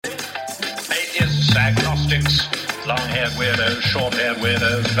agnostics, long-haired weirdos, short-haired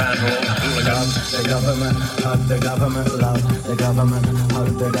weirdos, vandals, hooligans. The government, hug the government, love the government,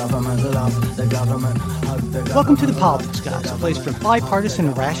 hug the government, love the government, hug the government. Welcome to The Politics Guys, a place for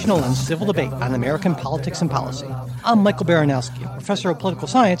bipartisan, rational, and civil debate on American politics and policy. I'm Michael Baranowski, a professor of political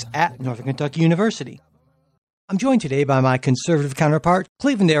science at Northern Kentucky University. I'm joined today by my conservative counterpart,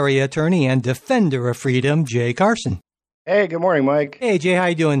 Cleveland area attorney and defender of freedom, Jay Carson. Hey, good morning, Mike. Hey, Jay, how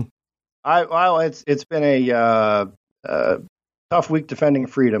you doing? It's been a tough week defending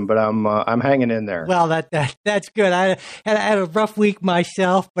freedom, but I'm hanging in there. Well, that's good. I had a rough week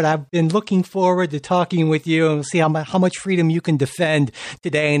myself, but I've been looking forward to talking with you and we'll see how much freedom you can defend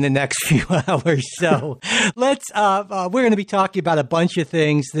today in the next few hours. So we're going to be talking about a bunch of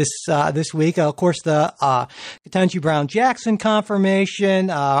things this week. Of course, the Ketanji Brown Jackson confirmation,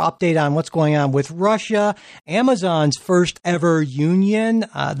 update on what's going on with Russia, Amazon's first ever union,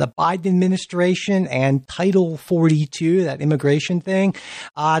 the Biden administration, and Title 42, that immigration thing,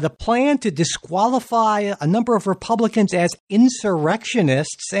 the plan to disqualify a number of Republicans as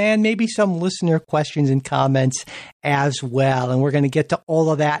insurrectionists, and maybe some listener questions and comments as well. And we're going to get to all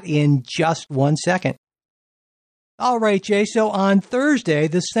of that in just 1 second. All right, Jay. So on Thursday,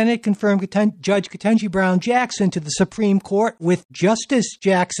 the Senate confirmed Judge Ketanji Brown Jackson to the Supreme Court, with Justice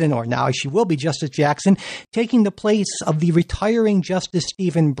Jackson, or now she will be Justice Jackson, taking the place of the retiring Justice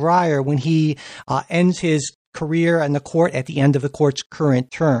Stephen Breyer when he ends his career in the court at the end of the court's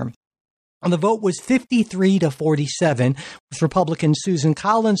current term. And the vote was 53-47, with Republicans Susan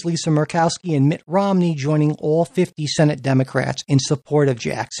Collins, Lisa Murkowski, and Mitt Romney joining all 50 Senate Democrats in support of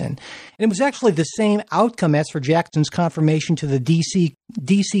Jackson. And it was actually the same outcome as for Jackson's confirmation to the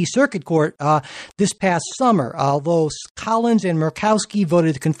D.C. Circuit Court this past summer, although Collins and Murkowski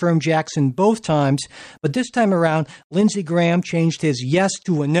voted to confirm Jackson both times. But this time around, Lindsey Graham changed his yes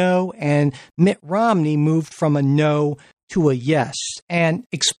to a no, and Mitt Romney moved from a no to a yes. And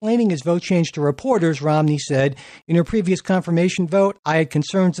explaining his vote change to reporters, Romney said, in her previous confirmation vote, I had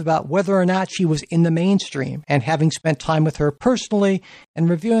concerns about whether or not she was in the mainstream. And having spent time with her personally and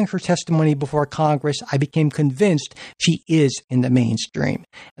reviewing her testimony before Congress, I became convinced she is in the mainstream.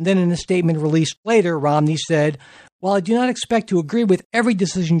 And then in a statement released later, Romney said, while I do not expect to agree with every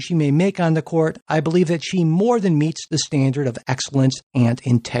decision she may make on the court, I believe that she more than meets the standard of excellence and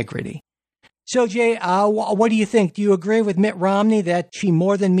integrity. So, Jay, what do you think? Do you agree with Mitt Romney that she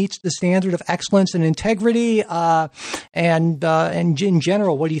more than meets the standard of excellence and integrity? And in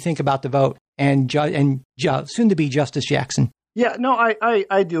general, what do you think about the vote and soon to be Justice Jackson? Yeah, no,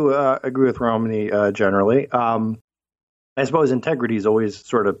 I do agree with Romney generally. I suppose integrity is always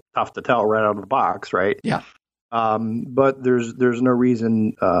sort of tough to tell right out of the box, right? Yeah. But there's no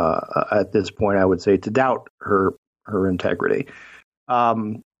reason at this point, I would say, to doubt her integrity.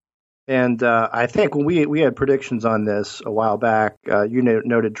 And I think when we had predictions on this a while back, you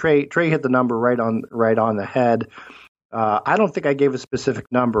noted Trey hit the number right on the head. I don't think I gave a specific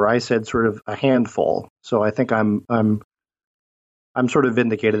number. I said sort of a handful. So I think I'm sort of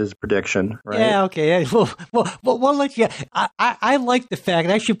vindicated as a prediction, right? Yeah, okay. We'll let you. I like the fact,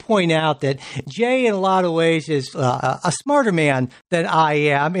 and I should point out that Jay, in a lot of ways, is a smarter man than I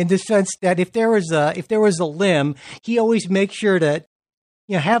am, in the sense that if there was a limb, he always makes sure to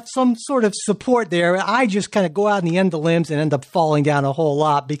have some sort of support there. I just kind of go out on the end of the limbs and end up falling down a whole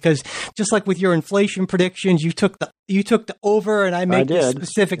lot, because just like with your inflation predictions, you took the over and I made the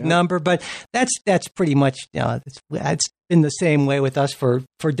specific number, but that's pretty much, it's been the same way with us for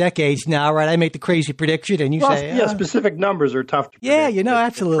decades now, right? I make the crazy prediction and you say, specific numbers are tough to predict. Yeah,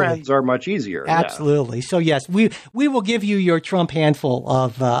 absolutely. The trends are much easier. Absolutely. Yeah. So yes, we will give you your Trump handful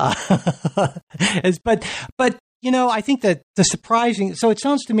of, but I think that the surprising, so it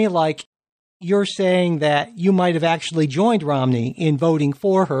sounds to me like you're saying that you might have actually joined Romney in voting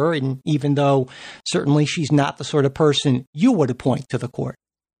for her, and even though certainly she's not the sort of person you would appoint to the court.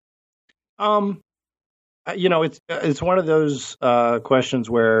 It's one of those questions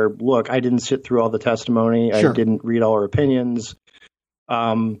where, look, I didn't sit through all the testimony. Sure. I didn't read all her opinions.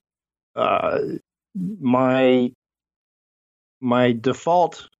 My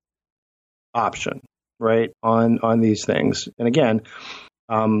default option, right, on these things. And again,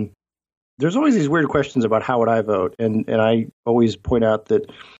 there's always these weird questions about how would I vote, and I always point out that,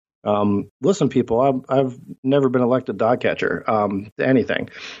 listen, people, I've never been elected dog catcher to anything,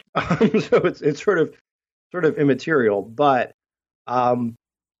 so it's sort of immaterial. But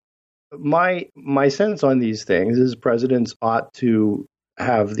my sense on these things is presidents ought to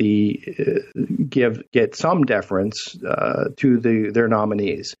have get some deference to their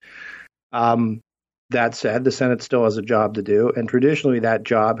nominees. That said, the Senate still has a job to do, and traditionally that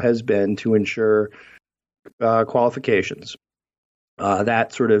job has been to ensure qualifications.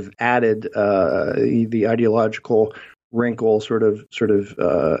 That sort of added the ideological wrinkle, sort of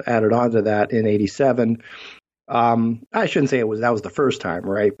added onto that in '87. I shouldn't say that was the first time,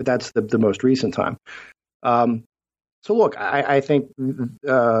 right? But that's the most recent time. So look, I think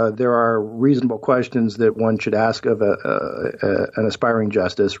there are reasonable questions that one should ask of an aspiring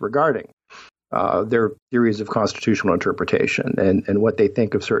justice regarding their theories of constitutional interpretation and what they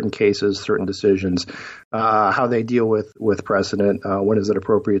think of certain cases, certain decisions, how they deal with precedent, when is it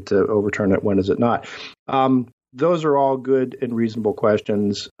appropriate to overturn it, when is it not. Those are all good and reasonable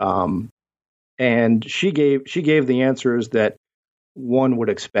questions. And she gave the answers that one would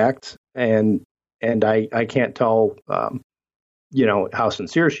expect, and I can't tell how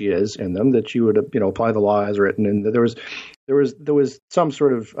sincere she is in them, that she would apply the law as written. And there was some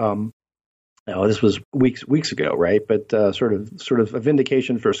sort of this was weeks ago, right? But sort of a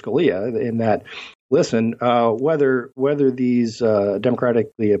vindication for Scalia in that, listen, whether these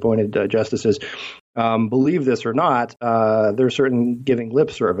democratically appointed justices believe this or not, they're certainly giving lip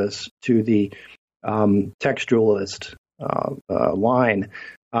service to the textualist line.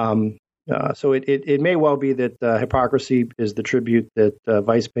 So it may well be that hypocrisy is the tribute that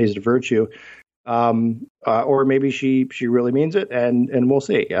vice pays to virtue, or maybe she really means it, and we'll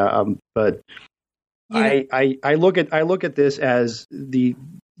see. But I look at this as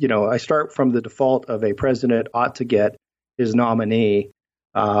I start from the default of a president ought to get his nominee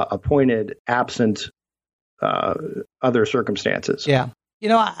appointed absent other circumstances. Yeah.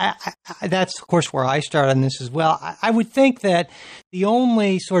 I that's, of course, where I start on this as well. I would think that the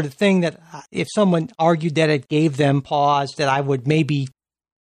only sort of thing that if someone argued that it gave them pause, that I would maybe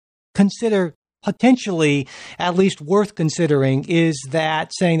consider potentially at least worth considering is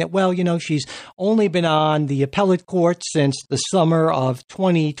that saying that, well, she's only been on the appellate court since the summer of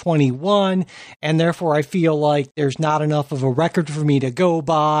 2021, and therefore I feel like there's not enough of a record for me to go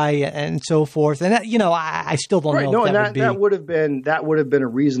by, and so forth. And that, I still don't know. No, if that would have been a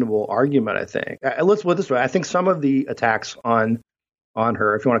reasonable argument, I think. Let's put it this way: I think some of the attacks on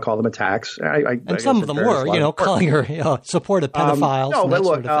her, if you want to call them attacks, and some of them were, calling her support of pedophiles. No, and but that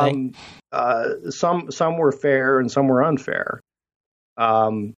look, sort of thing. Some were fair and some were unfair.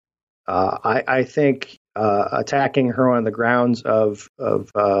 I think attacking her on the grounds of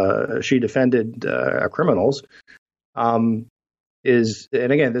she defended criminals is,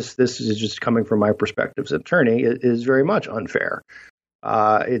 and again, this is just coming from my perspective as an attorney, is very much unfair.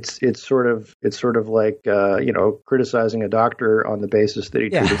 It's sort of like criticizing a doctor on the basis that he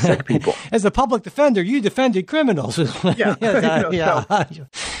treated sick people. As a public defender, you defended criminals. Yeah.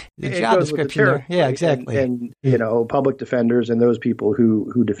 The job description there. Yeah, exactly. And public defenders and those people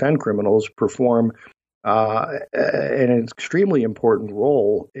who defend criminals perform an extremely important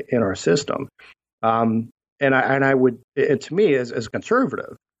role in our system. And I would, to me, as a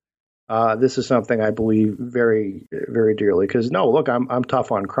conservative, this is something I believe very, very dearly. Because look, I'm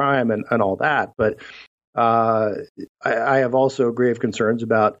tough on crime and all that, but I have also grave concerns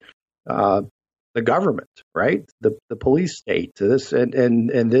about the government, right? The police state. This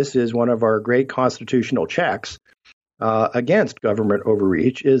and this is one of our great constitutional checks against government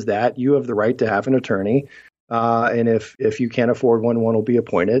overreach, is that you have the right to have an attorney, and if you can't afford one will be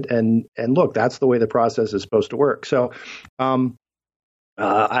appointed. And look, that's the way the process is supposed to work. So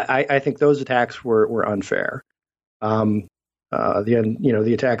I think those attacks were unfair. The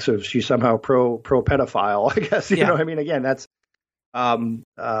attacks of she's somehow pro pedophile, I guess. Again, that's.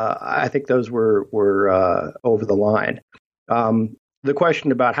 I think those were over the line. The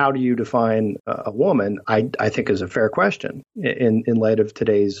question about how do you define a woman, I think, is a fair question in light of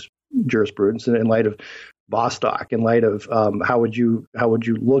today's jurisprudence and in light of Bostock, in light of how would you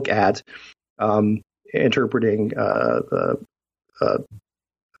look at interpreting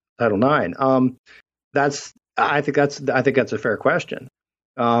Title IX. I think that's a fair question.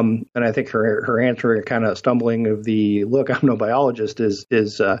 And I think her answer, kind of stumbling of the look, I'm no biologist, is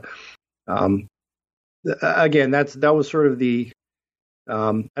again, that was sort of the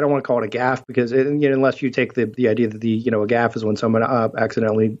I don't want to call it a gaffe, because unless you take the idea that a gaffe is when someone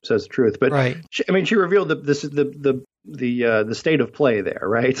accidentally says the truth, but right. She revealed the state of play there,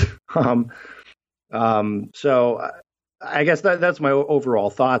 right? So I guess that's my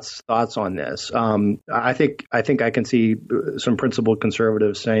overall thoughts on this. I think I can see some principled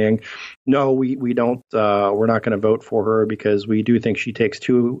conservatives saying, no, we don't. We're not going to vote for her because we do think she takes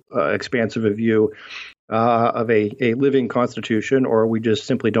too expansive a view of a living constitution, or we just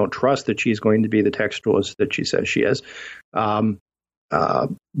simply don't trust that she's going to be the textualist that she says she is. But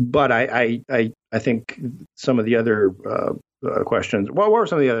I think some of the other questions. What were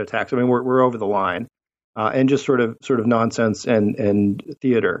some of the other attacks? I mean, we're over the line. and just sort of nonsense and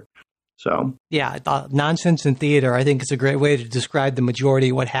theater. So yeah, nonsense and theater, I think, is a great way to describe the majority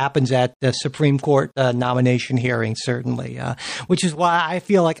of what happens at the Supreme Court nomination hearing, certainly, which is why I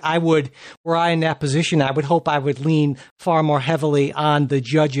feel like were I in that position, I would hope I would lean far more heavily on the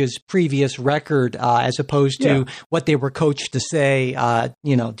judge's previous record as opposed to what they were coached to say,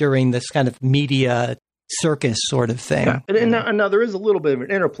 during this kind of media circus sort of thing. Yeah. And now there is a little bit of an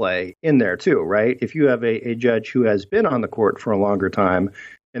interplay in there, too, right? If you have a judge who has been on the court for a longer time,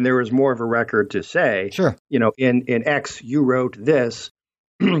 and there was more of a record to say, sure, in X, you wrote this,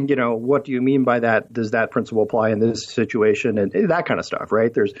 what do you mean by that? Does that principle apply in this situation? And that kind of stuff, right?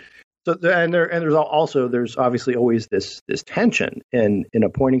 There's obviously always this tension in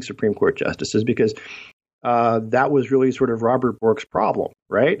appointing Supreme Court justices, because that was really sort of Robert Bork's problem,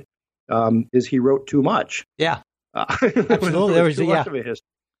 right? Is he wrote too much. Yeah. Absolutely. There was too much of a history.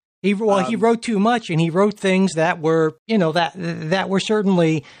 He wrote too much, and he wrote things that were, that were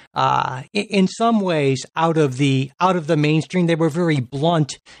certainly, in some ways out of the mainstream. They were very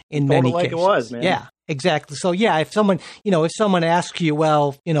blunt in many cases. It was, man. Yeah, exactly. So yeah, if someone asks you,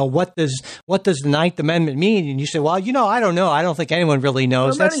 well, what does the Ninth Amendment mean, and you say, well, I don't know. I don't think anyone really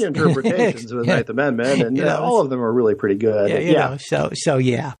knows. There are many interpretations of the Ninth Amendment, and all of them are really pretty good.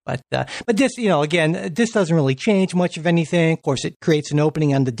 But this, again, this doesn't really change much of anything. Of course, it creates an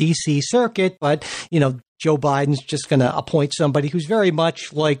opening on the D.C. circuit, but Joe Biden's just going to appoint somebody who's very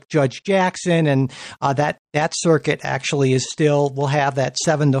much like Judge Jackson, and that circuit actually will have that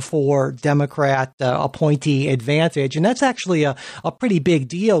 7-4 Democrat appointee advantage, and that's actually a pretty big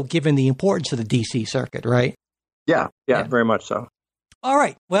deal given the importance of the D.C. circuit, right? Yeah, very much so. All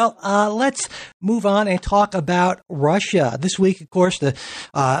right. Well, let's move on and talk about Russia. This week, of course,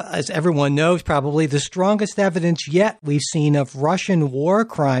 as everyone knows, probably the strongest evidence yet we've seen of Russian war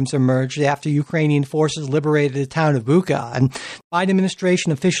crimes emerged after Ukrainian forces liberated the town of Bucha. And Biden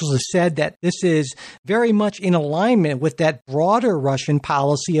administration officials have said that this is very much in alignment with that broader Russian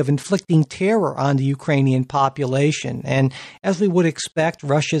policy of inflicting terror on the Ukrainian population. And as we would expect,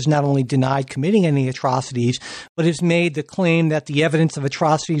 Russia has not only denied committing any atrocities, but has made the claim that the evidence of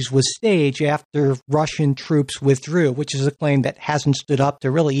atrocities was staged after Russian troops withdrew, which is a claim that hasn't stood up to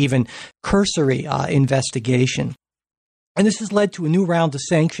really even cursory investigation. And this has led to a new round of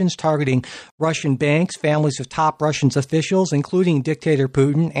sanctions targeting Russian banks, families of top Russian officials, including dictator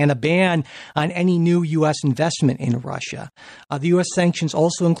Putin, and a ban on any new U.S. investment in Russia. The U.S. sanctions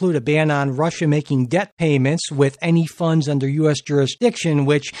also include a ban on Russia making debt payments with any funds under U.S. jurisdiction,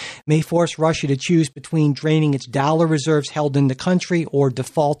 which may force Russia to choose between draining its dollar reserves held in the country or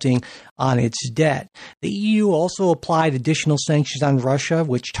defaulting on its debt. The EU also applied additional sanctions on Russia,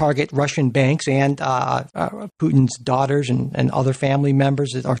 which target Russian banks and Putin's daughters and other family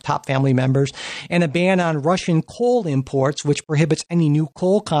members, or top family members, and a ban on Russian coal imports, which prohibits any new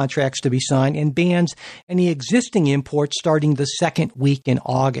coal contracts to be signed and bans any existing imports starting the second week in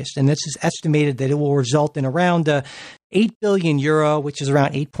August. And this is estimated that it will result in around 8 billion euro, which is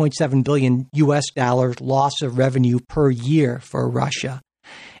around 8.7 billion US dollars loss of revenue per year for Russia.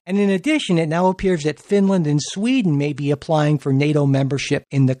 And in addition, it now appears that Finland and Sweden may be applying for NATO membership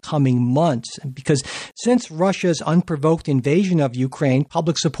in the coming months, because since Russia's unprovoked invasion of Ukraine,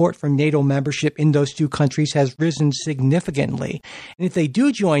 public support for NATO membership in those two countries has risen significantly. And if they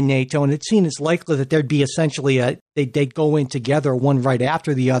do join NATO, and it's seen as likely that there'd be essentially they'd go in together, one right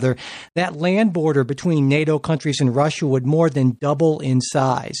after the other, that land border between NATO countries and Russia would more than double in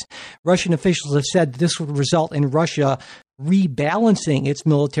size. Russian officials have said this would result in Russia rebalancing its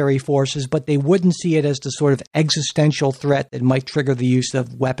military forces, but they wouldn't see it as the sort of existential threat that might trigger the use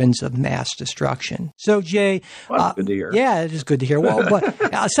of weapons of mass destruction. So, Jay, well, good to hear. Yeah, it is good to hear. Well, but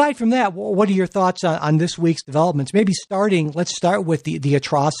aside from that, what are your thoughts on this week's developments? Maybe let's start with the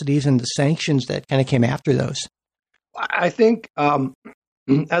atrocities and the sanctions that kind of came after those. I think,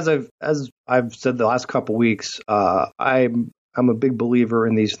 as I've said the last couple weeks, I'm a big believer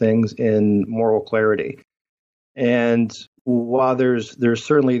in these things in moral clarity. And while there's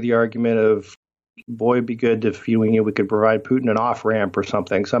certainly the argument of, boy, it'd be good if we could provide Putin an off ramp or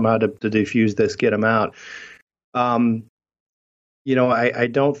something somehow to defuse this, get him out. I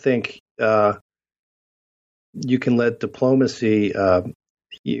don't think you can let diplomacy.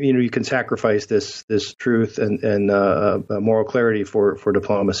 You can sacrifice this truth and moral clarity for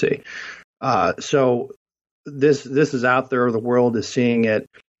diplomacy. So this is out there. The world is seeing it.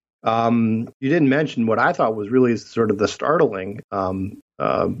 You didn't mention what I thought was really sort of the startling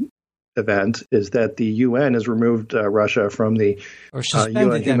event is that the UN has removed Russia from the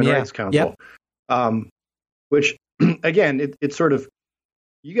UN Human Rights Council, which again, it sort of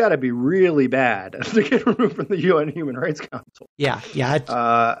you got to be really bad to get removed from the UN Human Rights Council. Yeah.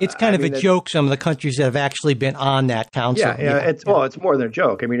 It's kind of a joke. Some of the countries that have actually been on that council. It's more than a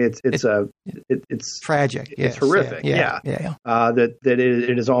joke. I mean, it's tragic. It's horrific. That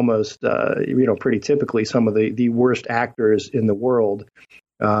it is almost pretty typically some of the worst actors in the world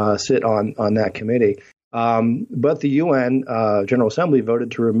sit on that committee. But the UN General Assembly voted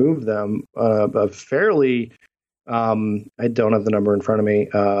to remove them a fairly. I don't have the number in front of me,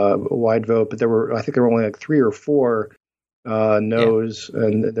 a wide vote, but I think there were only like 3 or 4 no's,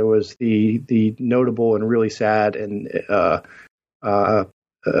 and there was the notable and really sad and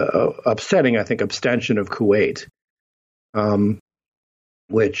upsetting, I think, abstention of Kuwait,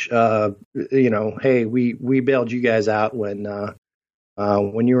 which hey, we bailed you guys out when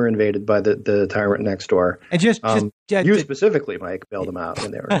you were invaded by the tyrant next door. And you specifically, Mike, bailed them out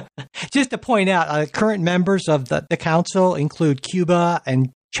when they were. Just to point out, current members of the council include Cuba and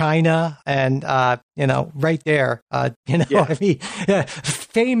China, and right there, I mean,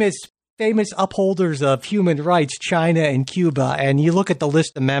 famous upholders of human rights, China and Cuba, and you look at the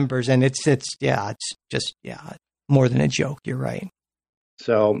list of members, and it's just more than a joke. You're right.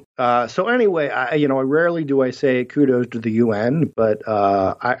 So anyway, I rarely do I say kudos to the UN, but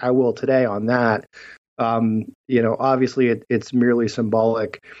I will today on that. Obviously it's merely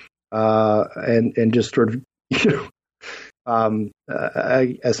symbolic, and just sort of,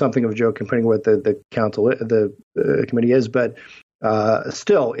 as something of a joke comparing what the council, the committee is, but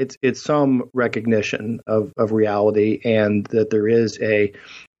still, it's some recognition of reality, and that there is a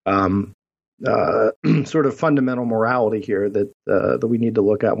sort of fundamental morality here that we need to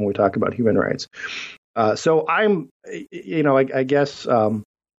look at when we talk about human rights. So I guess I'm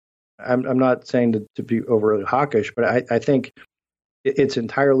not saying to be overly hawkish, but I think it's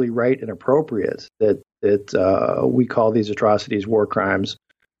entirely right and appropriate that we call these atrocities war crimes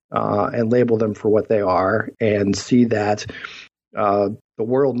and label them for what they are, and see that the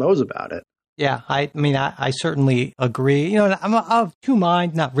world knows about it. Yeah, I mean, I certainly agree. I'm of two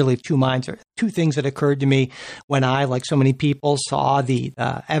minds, not really two minds, or two things that occurred to me when I, like so many people, saw the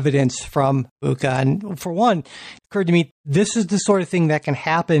evidence from Bucha. And for one, it occurred to me, this is the sort of thing that can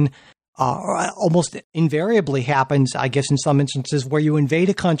happen, or almost invariably happens, I guess, in some instances, where you invade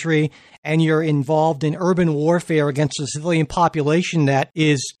a country and you're involved in urban warfare against a civilian population that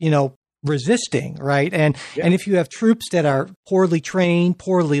is, resisting, right? And if you have troops that are poorly trained,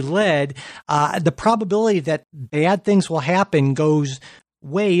 poorly led, the probability that bad things will happen goes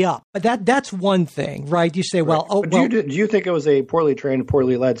way up. But that's one thing, right? You say, well, do you think it was a poorly trained,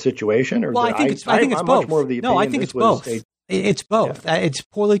 poorly led situation? Or I think it's both. Much more of the opinion I think it's both. It's both. Yeah. It's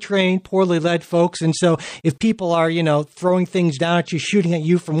poorly trained, poorly led folks. And so if people are, throwing things down at you, shooting at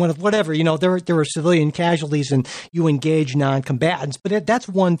you from whatever, there are civilian casualties and you engage non-combatants. But that's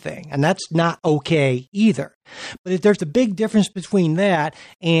one thing. And that's not okay either. But there's a big difference between that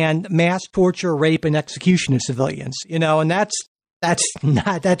and mass torture, rape, and execution of civilians, and that's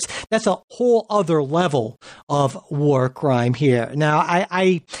a whole other level of war crime here. Now,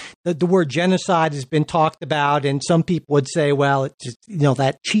 the word genocide has been talked about, and some people would say, well, it just,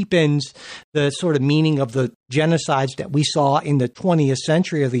 that cheapens the sort of meaning of the genocides that we saw in the 20th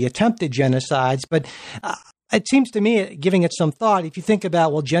century, or the attempted genocides. But it seems to me, giving it some thought, if you think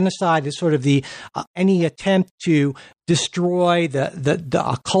about, well, genocide is sort of the any attempt to destroy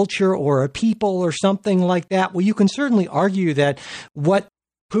a culture or a people or something like that. Well, you can certainly argue that what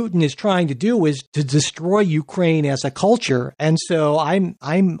Putin is trying to do is to destroy Ukraine as a culture, and so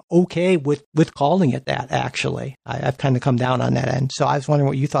I'm okay with calling it that. Actually, I've kind of come down on that end. So I was wondering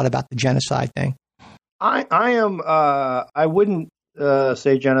what you thought about the genocide thing. I wouldn't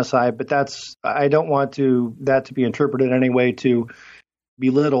say genocide, but I don't want that to be interpreted anyway to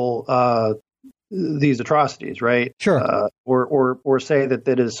belittle these atrocities, right? Sure. Or say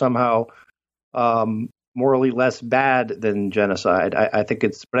that is somehow morally less bad than genocide. I think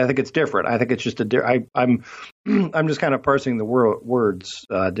it's different. I think it's just I'm just kind of parsing the words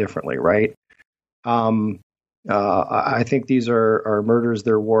differently, right? I think these are murders,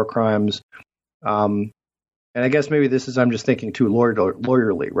 they're war crimes. And I guess maybe I'm just thinking too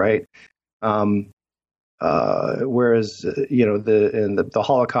lawyerly, right? Whereas, in the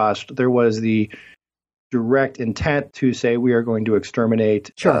Holocaust, there was the direct intent to say we are going to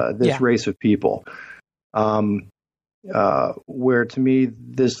exterminate this race of people. Where to me,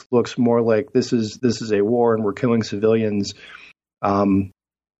 this looks more like this is a war and we're killing civilians. Because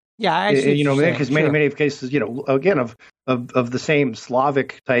many cases, again, of the same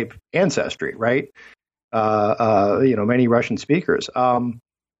Slavic type ancestry, right? Many Russian speakers. So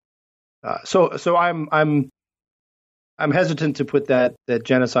I'm I'm hesitant to put that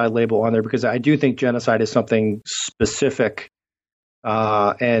genocide label on there because I do think genocide is something specific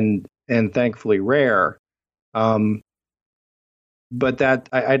and thankfully rare. But that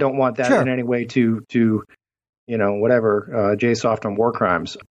I don't want that in any way to Jay Soft on war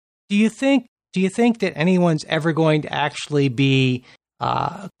crimes. Do you think that anyone's ever going to actually be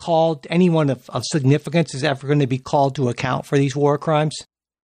called, anyone of significance is ever going to be called to account for these war crimes?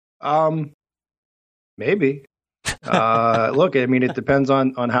 Maybe. Look, I mean, it depends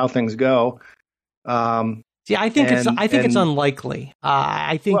on how things go. I think it's unlikely.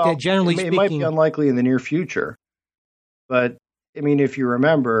 I think that generally speaking, it might be unlikely in the near future. But I mean, if you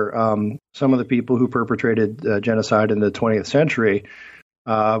remember, some of the people who perpetrated genocide in the 20th century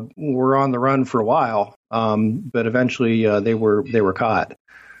were on the run for a while, but eventually they were caught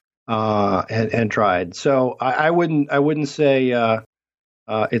and tried. So I wouldn't say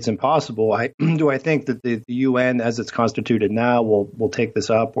it's impossible. Do I think that the UN, as it's constituted now, will take this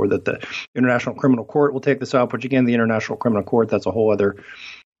up, or that the International Criminal Court will take this up? Which again, the International Criminal Court, that's a whole other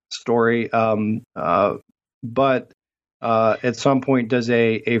story. But at some point, does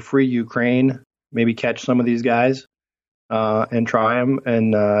a free Ukraine maybe catch some of these guys and try them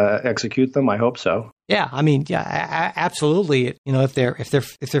and execute them? I hope so. Yeah, I mean, yeah, absolutely. If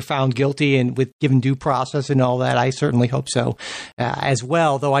they're found guilty and with given due process and all that, I certainly hope so as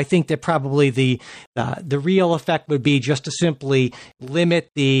well. Though I think that probably the real effect would be just to simply limit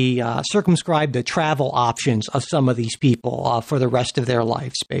circumscribe the travel options of some of these people for the rest of their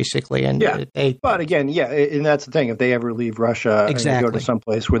lives, basically. And but again, and that's the thing. If they ever leave Russia and they go to some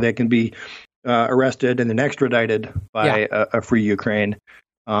place where they can be arrested and then extradited by a free Ukraine.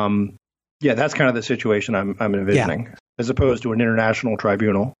 That's kind of the situation I'm envisioning, as opposed to an international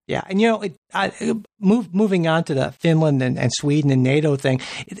tribunal. Yeah, and moving on to the Finland and Sweden and NATO thing,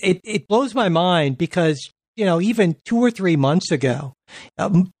 it blows my mind because even 2 or 3 months ago,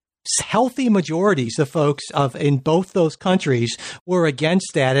 healthy majorities of folks in both those countries were against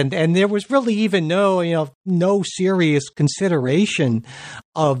that, and there was really even no serious consideration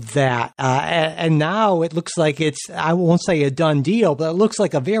of that. And now it looks like it's, I won't say a done deal, but it looks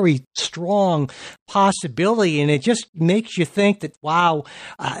like a very strong possibility, and it just makes you think that wow,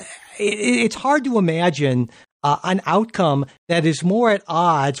 it's hard to imagine an outcome that is more at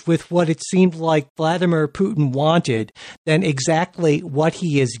odds with what it seemed like Vladimir Putin wanted than exactly what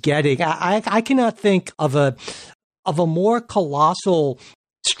he is getting. I cannot think of a more colossal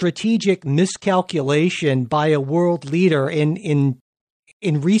strategic miscalculation by a world leader in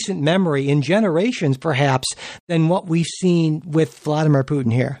recent memory, in generations perhaps, than what we've seen with Vladimir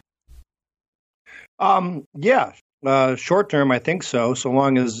Putin here. Short term, I think so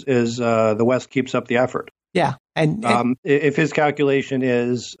long as the West keeps up the effort. Yeah, and if his calculation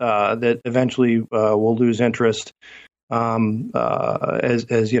is that eventually we'll lose interest as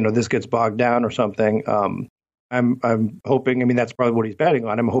this gets bogged down or something, I'm hoping. I mean, that's probably what he's betting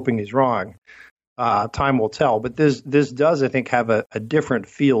on. I'm hoping he's wrong. Time will tell. But this does, I think, have a different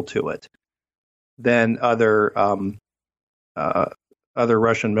feel to it than other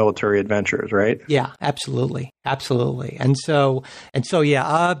Russian military adventures, right? Yeah, absolutely. And so,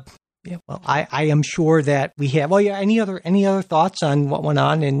 yeah. Well, I am sure that we have. Well, yeah. Any other thoughts on what went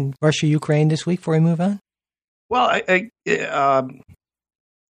on in Russia, Ukraine this week before we move on? Well,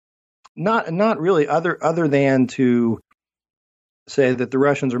 not really. Other than to say that the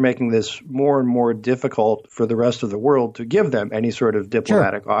Russians are making this more and more difficult for the rest of the world to give them any sort of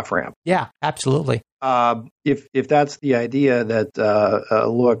diplomatic off ramp. Yeah, absolutely. If that's the idea that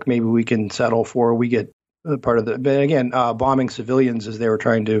look, maybe we can settle for we get part of the, but again, bombing civilians as they were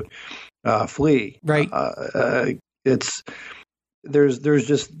trying to flee. Right.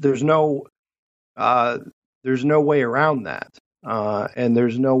 There's no way around that, and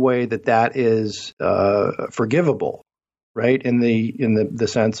there's no way that is forgivable, right? In the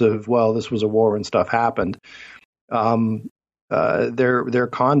sense of, well, this was a war and stuff happened. Their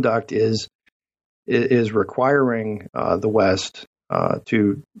conduct is requiring the West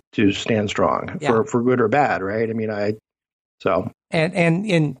to stand strong for good or bad, right? I mean,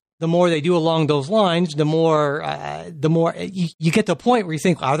 and the more they do along those lines, the more you get to a point where you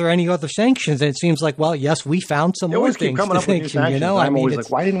think, are there any other sanctions? And it seems like, well, yes, we found some more things coming up with new sanctions. I'm always like,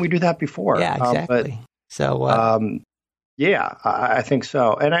 why didn't we do that before? Yeah, exactly. I think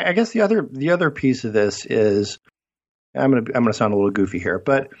so. And I guess the other piece of this is, I'm gonna sound a little goofy here,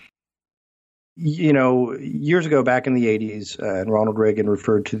 but years ago, back in the 80s, and Ronald Reagan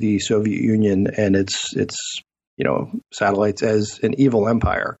referred to the Soviet Union and its satellites as an evil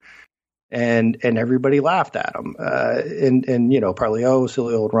empire, and everybody laughed at him, and partly, oh,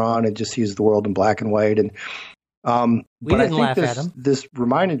 silly old Ron, it just sees the world in black and white, and We didn't laugh at him. This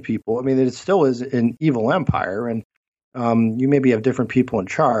reminded people, I mean, that it still is an evil empire, and you maybe have different people in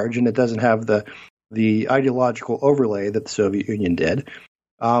charge, and it doesn't have the ideological overlay that the Soviet Union did.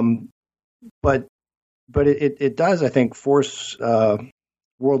 But it does, I think, force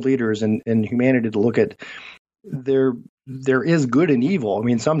world leaders and humanity to look at there is good and evil. I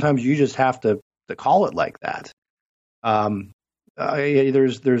mean, sometimes you just have to call it like that.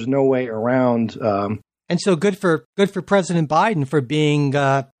 There's no way around. And so good for President Biden for being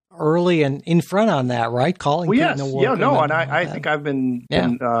early and in front on that, right? Calling Putin a war criminal. And I think I've been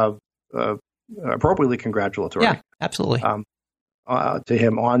appropriately congratulatory. Yeah, absolutely. To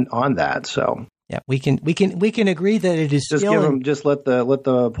him on that. So yeah, we can agree that it is just still let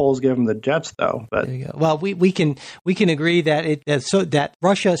the polls give him the Jets though. But well, we can agree that that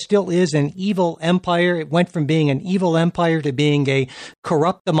Russia still is an evil empire. It went from being an evil empire to being a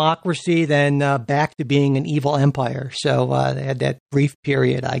corrupt democracy, then back to being an evil empire. So they had that brief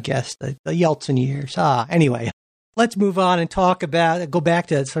period, I guess, the Yeltsin years. Anyway. Let's move on and go back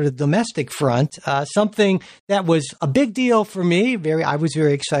to sort of domestic front. Something that was a big deal for me. I was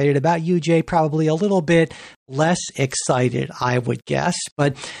very excited about. You, Jay, probably a little bit less excited, I would guess.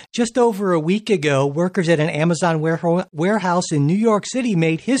 But just over a week ago, workers at an Amazon warehouse in New York City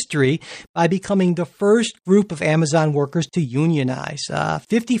made history by becoming the first group of Amazon workers to unionize.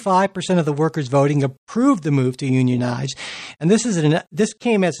 55% of the workers voting approved the move to unionize. And this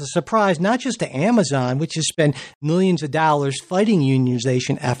came as a surprise, not just to Amazon, which has spent millions of dollars fighting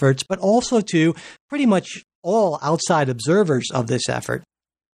unionization efforts, but also to pretty much all outside observers of this effort.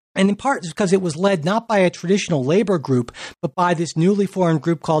 And in part because it was led not by a traditional labor group, but by this newly formed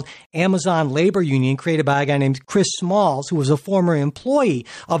group called Amazon Labor Union, created by a guy named Chris Smalls, who was a former employee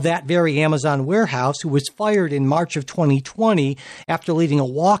of that very Amazon warehouse, who was fired in March of 2020 after leading a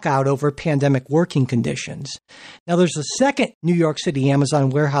walkout over pandemic working conditions. Now, there's a second New York City Amazon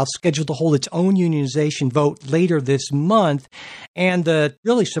warehouse scheduled to hold its own unionization vote later this month. And the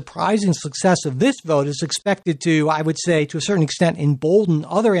really surprising success of this vote is expected to, I would say, to a certain extent, embolden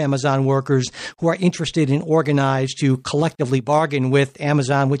other Amazon workers who are interested in organized to collectively bargain with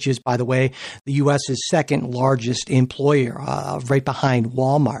Amazon, which is, by the way, the U.S.'s second largest employer, right behind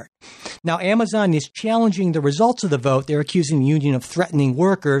Walmart. Now, Amazon is challenging the results of the vote. They're accusing the union of threatening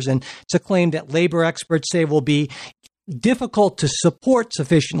workers, and it's a claim that labor experts say will be difficult to support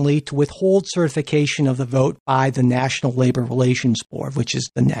sufficiently to withhold certification of the vote by the National Labor Relations Board, which is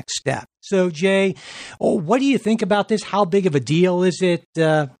the next step. So, Jay, what do you think about this? How big of a deal is it?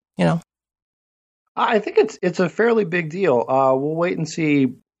 I think it's a fairly big deal. We'll wait and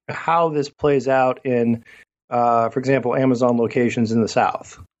see how this plays out in, for example, Amazon locations in the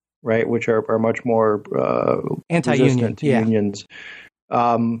South, right, which are much more anti-union to unions.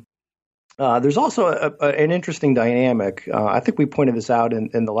 There's also an interesting dynamic. I think we pointed this out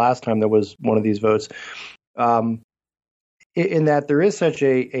in the last time there was one of these votes, in that there is such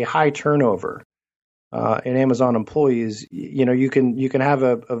a high turnover in Amazon employees. You can have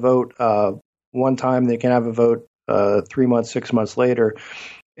a vote one time, they can have a vote 3 months, 6 months later,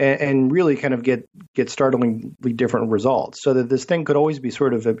 and really kind of get startlingly different results. So that this thing could always be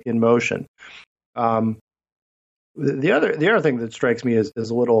sort of in motion. The other thing that strikes me is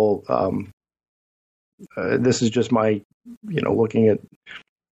a little. This is just my, looking at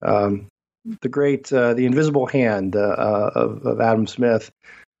the great, the invisible hand of Adam Smith,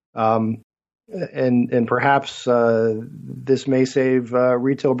 and perhaps this may save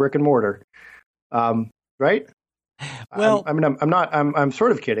retail brick and mortar, right? Well, I'm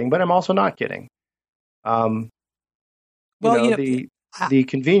sort of kidding, but I'm also not kidding. The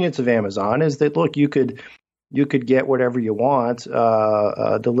convenience of Amazon is that, look, you could get whatever you want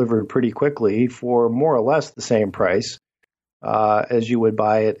delivered pretty quickly for more or less the same price as you would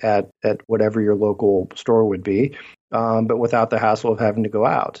buy it at whatever your local store would be, but without the hassle of having to go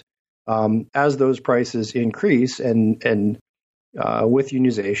out. As those prices increase, and with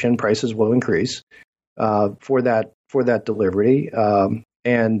unionization, prices will increase for that delivery,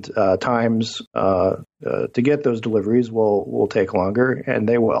 and times to get those deliveries will take longer, and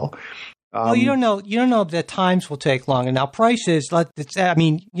they will. Well, you don't know that times will take longer. Now, prices,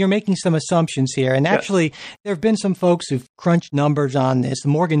 you're making some assumptions here. And actually, there have been some folks who've crunched numbers on this.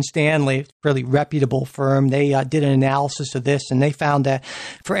 Morgan Stanley, a really reputable firm, they did an analysis of this, and they found that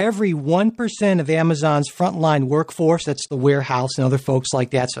for every 1% of Amazon's frontline workforce, that's the warehouse and other folks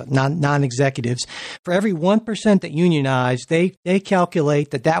like that, so non-executives, for every 1% that unionize, they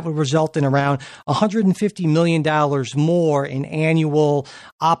calculate that would result in around $150 million more in annual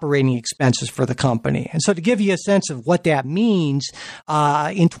operating expenses expenses for the company. And so to give you a sense of what that means,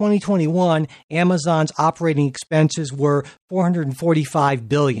 in 2021, Amazon's operating expenses were $445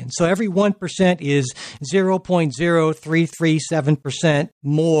 billion. So every 1% is 0.0337%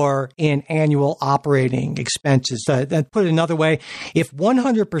 more in annual operating expenses. That put it another way, if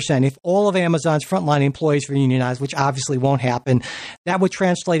 100%, if all of Amazon's frontline employees were unionized, which obviously won't happen, that would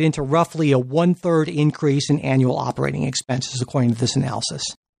translate into roughly a 1/3 increase in annual operating expenses, according to this analysis.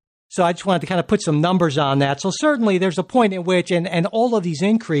 So I just wanted to kind of put some numbers on that. So certainly there's a point at which, and all of these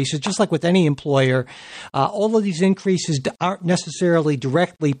increases, just like with any employer, all of these increases aren't necessarily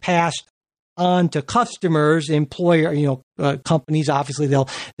directly passed on to customers. Companies, obviously they'll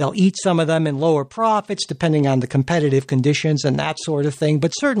eat some of them in lower profits depending on the competitive conditions and that sort of thing.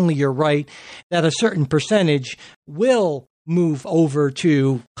 But certainly you're right that a certain percentage will move over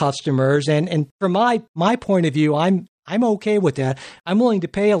to customers. And from my point of view, I'm okay with that. I'm willing to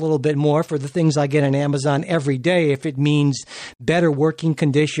pay a little bit more for the things I get on Amazon every day if it means better working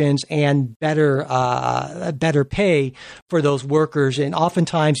conditions and better pay for those workers, and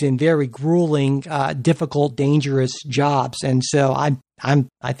oftentimes in very grueling, difficult, dangerous jobs. And so I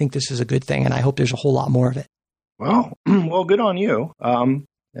think this is a good thing, and I hope there's a whole lot more of it. Well, good on you. And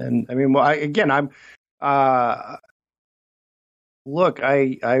I mean, look,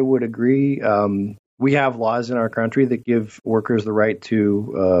 I would agree. We have laws in our country that give workers the right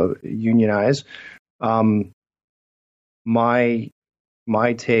to unionize. My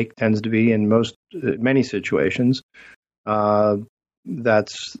take tends to be, in many situations,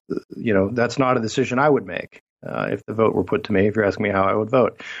 that's not a decision I would make if the vote were put to me. If you're asking me how I would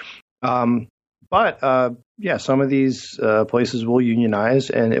vote, but some of these places will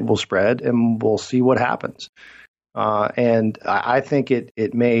unionize, and it will spread, and we'll see what happens. And I think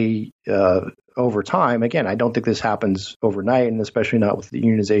it may. Over time, again, I don't think this happens overnight, and especially not with the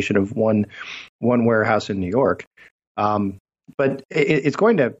unionization of one warehouse in New York. But it's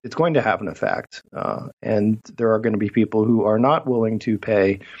going to have an effect, and there are going to be people who are not willing to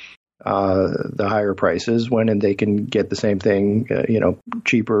pay the higher prices when they can get the same thing,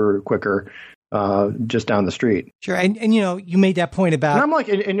 cheaper, quicker, just down the street. Sure, and you made that point about. And I'm like,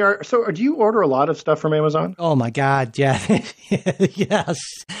 so do you order a lot of stuff from Amazon? Oh my God, yeah, yes.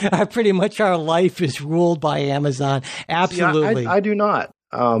 Pretty much our life is ruled by Amazon. Absolutely, See, I do not.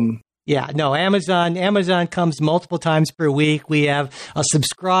 Yeah, no, Amazon comes multiple times per week. We have a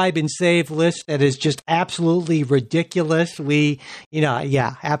subscribe and save list that is just absolutely ridiculous.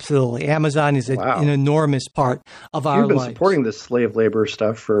 Absolutely. Amazon is an enormous part of our lives. You've been supporting this slave labor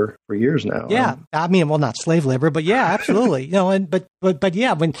stuff for years now. Yeah. I mean, well, not slave labor, but yeah, absolutely. But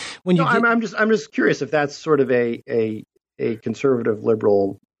yeah, when you I'm just curious if that's sort of a conservative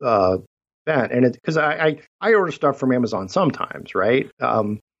liberal bent, and because I order stuff from Amazon sometimes, right?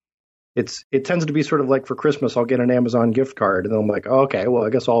 It tends to be sort of like for Christmas, I'll get an Amazon gift card, and then I'm like, oh, okay, well, I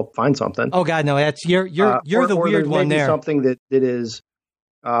guess I'll find something. Oh God, no, that's you're the weird one there. Something that is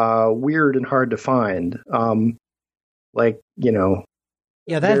weird and hard to find,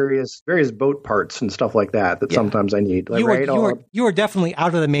 various boat parts and stuff like that sometimes I need. Like, you are definitely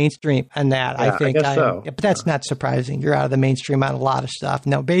out of the mainstream on that. Yeah, I think. I guess so. But that's not surprising. You're out of the mainstream on a lot of stuff.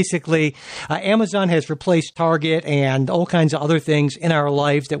 No, basically, Amazon has replaced Target and all kinds of other things in our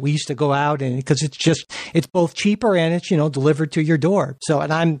lives that we used to go out and because it's both cheaper and it's delivered to your door. So,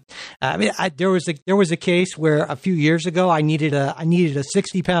 and there was a case where a few years ago I needed a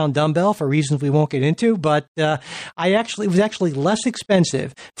 60-pound dumbbell for reasons we won't get into, but it was actually less expensive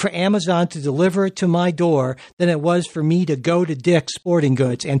for Amazon to deliver it to my door than it was for me to go to Dick's Sporting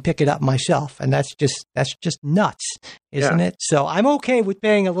Goods and pick it up myself. And that's just nuts, isn't it? So I'm okay with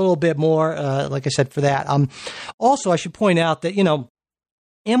paying a little bit more, like I said, for that. Also, I should point out that,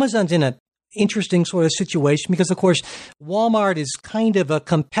 Amazon's in a interesting sort of situation because, of course, Walmart is kind of a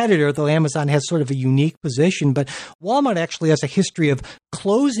competitor, though Amazon has sort of a unique position. But Walmart actually has a history of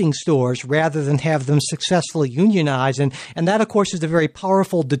closing stores rather than have them successfully unionize. And that, of course, is a very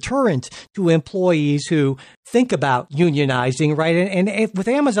powerful deterrent to employees who think about unionizing, right? And with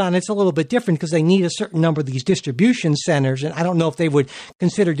Amazon, it's a little bit different because they need a certain number of these distribution centers. And I don't know if they would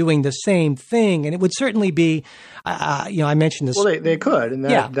consider doing the same thing. And it would certainly be, I mentioned this. Well, they could. And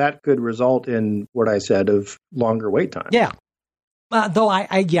that could result in what I said of longer wait time. Yeah. Though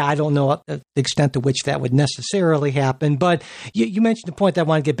I don't know the extent to which that would necessarily happen. But you mentioned the point that I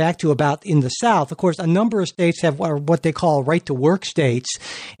want to get back to about in the South. Of course, a number of states have what they call right-to-work states,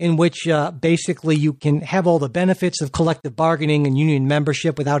 in which basically you can have all the benefits of collective bargaining and union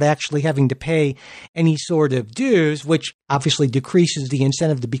membership without actually having to pay any sort of dues, which obviously decreases the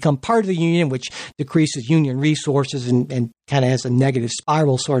incentive to become part of the union, which decreases union resources and kind of has a negative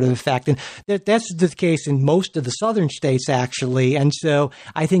spiral sort of effect. And that's the case in most of the southern states, actually. And so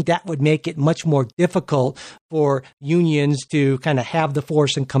I think that would make it much more difficult for unions to kind of have the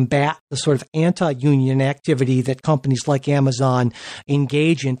force and combat the sort of anti-union activity that companies like Amazon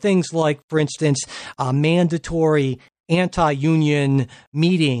engage in. Things like, for instance, mandatory anti-union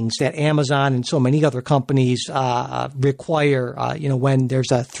meetings that Amazon and so many other companies require, when there's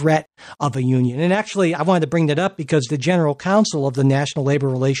a threat of a union. And actually, I wanted to bring that up because the General Counsel of the National Labor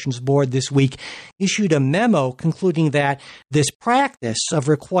Relations Board this week issued a memo concluding that this practice of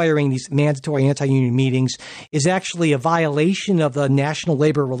requiring these mandatory anti-union meetings is actually a violation of the National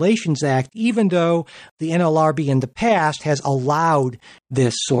Labor Relations Act, even though the NLRB in the past has allowed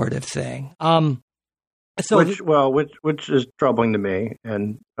this sort of thing. Which is troubling to me,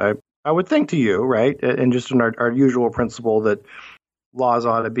 and I would think to you, right, and just in our usual principle that laws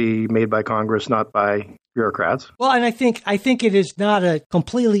ought to be made by Congress, not by bureaucrats. Well, and I think it is not a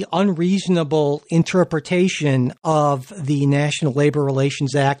completely unreasonable interpretation of the National Labor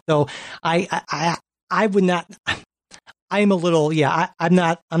Relations Act, though I would not. I'm a little, I'm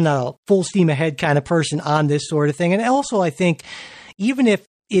not a full steam ahead kind of person on this sort of thing, and also I think even if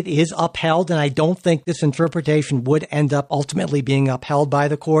it is upheld, and I don't think this interpretation would end up ultimately being upheld by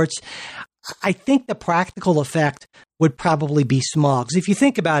the courts, I think the practical effect would probably be small. Because if you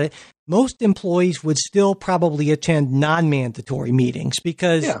think about it, most employees would still probably attend non-mandatory meetings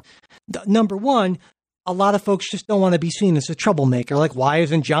because, number one, a lot of folks just don't want to be seen as a troublemaker. Like, why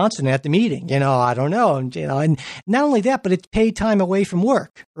isn't Johnson at the meeting? I don't know. And not only that, but it's paid time away from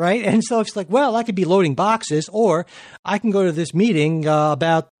work, right? And so it's like, well, I could be loading boxes, or I can go to this meeting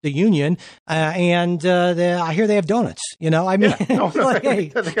about the union, and I hear they have donuts.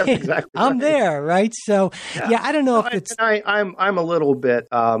 Hey, exactly I'm there, right? So, I don't know if it's. I'm a little bit.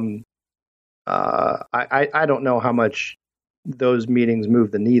 I don't know how much those meetings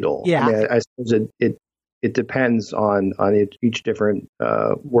move the needle. Yeah, I suppose it depends on each different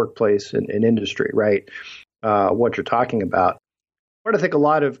workplace and industry, right? What you're talking about. But I think a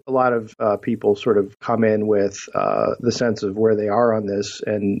lot of people sort of come in with the sense of where they are on this,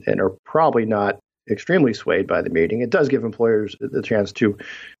 and are probably not extremely swayed by the meeting. It does give employers the chance to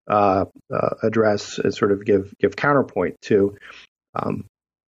address and sort of give counterpoint to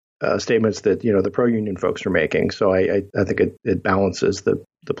statements that the pro-union folks are making. So I think it balances the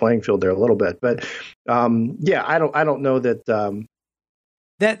playing field there a little bit. But I don't know that.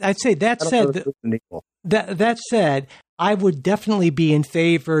 That said, I would definitely be in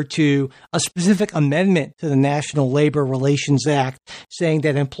favor to a specific amendment to the National Labor Relations Act saying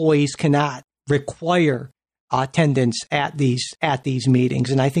that employees cannot require attendance at these meetings,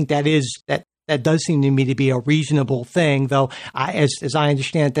 and I think that does seem to me to be a reasonable thing, though as I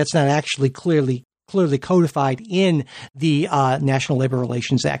understand it, that's not actually clearly codified in the National Labor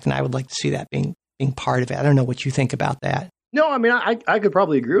Relations Act, and I would like to see that being part of it. I don't know what you think about that. No, I mean, I could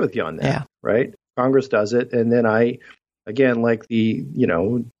probably agree with you on that, right? Congress does it, and then I, again, like the,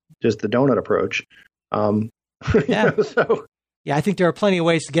 just the donut approach. Yeah, I think there are plenty of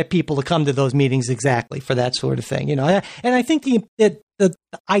ways to get people to come to those meetings exactly for that sort of thing, And I think the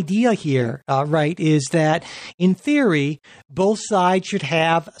idea here, right, is that in theory, both sides should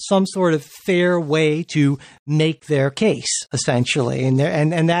have some sort of fair way to make their case, essentially, and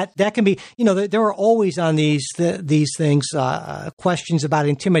that can be, there are always on these things questions about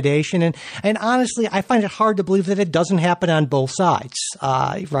intimidation, and honestly, I find it hard to believe that it doesn't happen on both sides,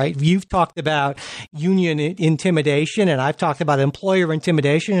 right? You've talked about union intimidation, and I've talked about employer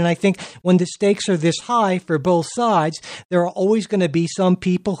intimidation, and I think when the stakes are this high for both sides, there are always going to be some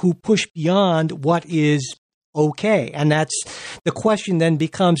people who push beyond what is okay. And that's the question then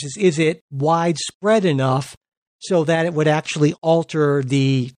becomes, is it widespread enough so that it would actually alter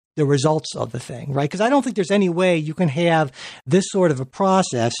the results of the thing, right? Because I don't think there's any way you can have this sort of a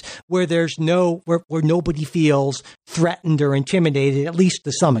process where there's where nobody feels threatened or intimidated, at least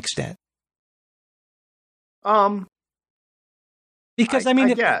to some extent. Because I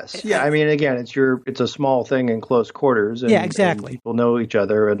guess, I mean, again, it's a small thing in close quarters, and, exactly. And people know each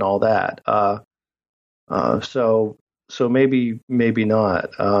other and all that. So maybe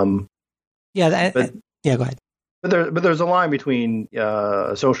not. Go ahead. But there's a line between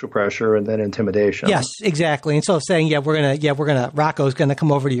social pressure and then intimidation. Yes, exactly. And so saying, Rocco's gonna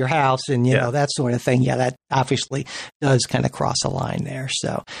come over to your house, and that sort of thing. Yeah, that obviously does kind of cross a line there.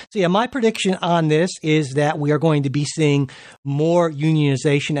 So my prediction on this is that we are going to be seeing more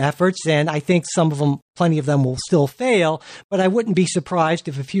unionization efforts, and I think some of them plenty of them will still fail, but I wouldn't be surprised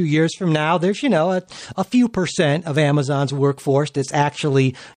if a few years from now there's, a few percent of Amazon's workforce that's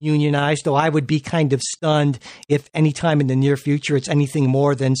actually unionized, though I would be kind of stunned if any time in the near future it's anything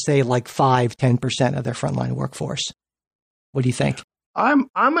more than, say, like 5-10% of their frontline workforce. What do you think? I'm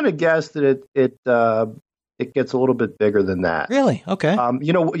going to guess that it gets a little bit bigger than that. Really? Okay.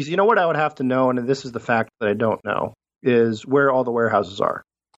 You know what I would have to know, and this is the fact that I don't know, is where all the warehouses are.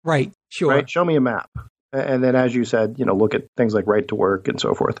 Right. Sure. Right. Show me a map, and then, as you said, look at things like right to work and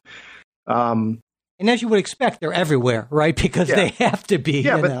so forth. And as you would expect, they're everywhere, right? Because they have to be.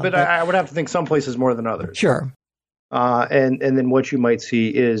 Yeah, but I would have to think some places more than others. Sure. And then what you might see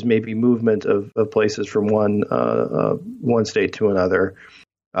is maybe movement of places from one state to another.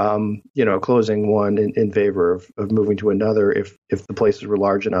 Closing one in favor of moving to another if the places were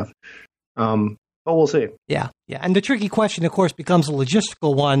large enough. But we'll see. Yeah. And the tricky question, of course, becomes a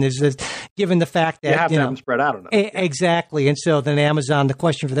logistical one, is that given the fact that you have to have them spread out enough. Exactly. And so then Amazon, the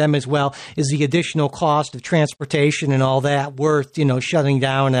question for them as well, is the additional cost of transportation and all that worth, shutting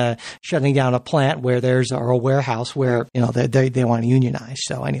down a plant where there's or a warehouse where, they want to unionize.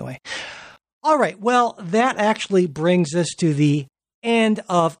 So anyway. All right. Well, that actually brings us to the end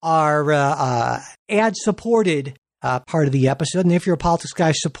of our ad-supported part of the episode. And if you're a Politics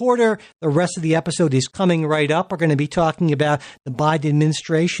Guys supporter, the rest of the episode is coming right up. We're going to be talking about the Biden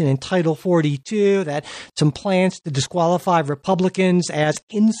administration and Title 42, that some plans to disqualify Republicans as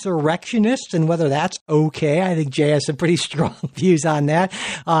insurrectionists and whether that's okay. I think Jay has some pretty strong views on that,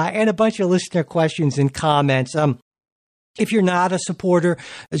 and a bunch of listener questions and comments. If you're not a supporter,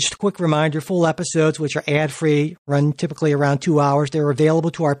 just a quick reminder, full episodes, which are ad-free, run typically around 2 hours. They're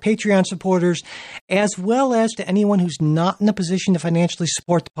available to our Patreon supporters, as well as to anyone who's not in a position to financially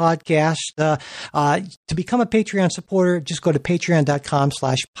support the podcast. To become a Patreon supporter, just go to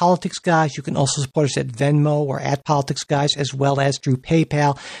patreon.com/politicsguys. You can also support us at Venmo or at politicsguys, as well as through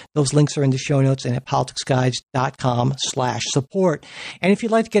PayPal. Those links are in the show notes and at politicsguys.com/support. And if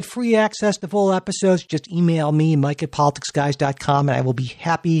you'd like to get free access to full episodes, just email me, Mike at politicsguys.com, and I will be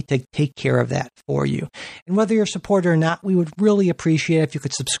happy to take care of that for you. And whether you're a supporter or not, we would really appreciate it if you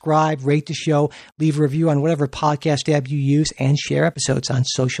could subscribe, rate the show, leave a review on whatever podcast app you use, and share episodes on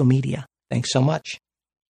social media. Thanks so much.